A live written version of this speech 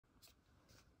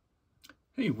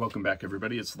Hey, welcome back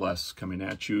everybody. It's Les coming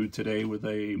at you today with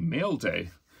a mail day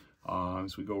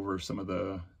as we go over some of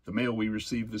the mail we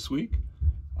received this week.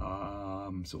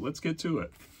 So let's get to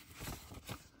it.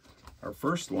 Our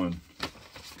first one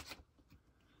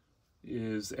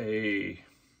is a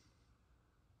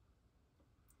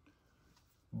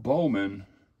Bowman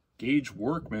Gage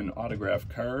Workman autograph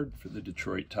card for the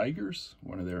Detroit Tigers,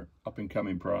 one of their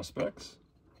up-and-coming prospects.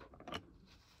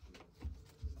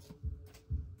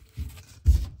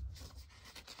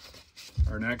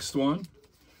 Our next one,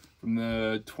 from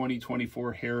the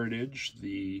 2024 Heritage,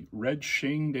 the Red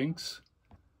Shingdinks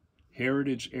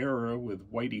Heritage Era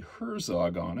with Whitey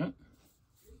Herzog on it.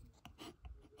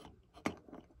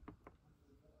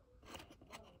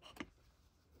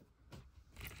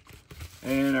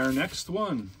 And our next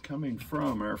one, coming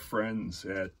from our friends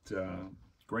at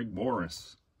Greg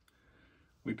Morris.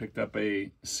 We picked up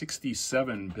a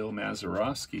 67 Bill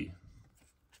Mazeroski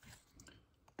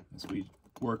as we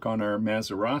work on our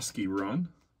Mazeroski run.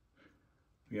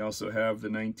 We also have the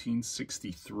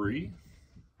 1963.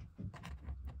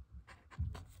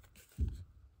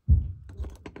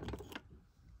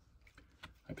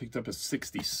 I picked up a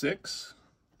 66.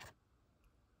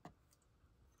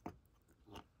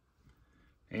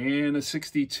 And a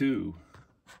 62.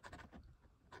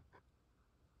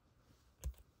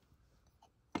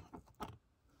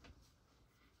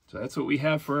 So that's what we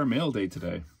have for our mail day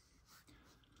today.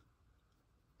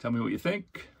 Tell me what you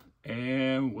think,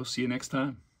 and we'll see you next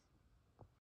time.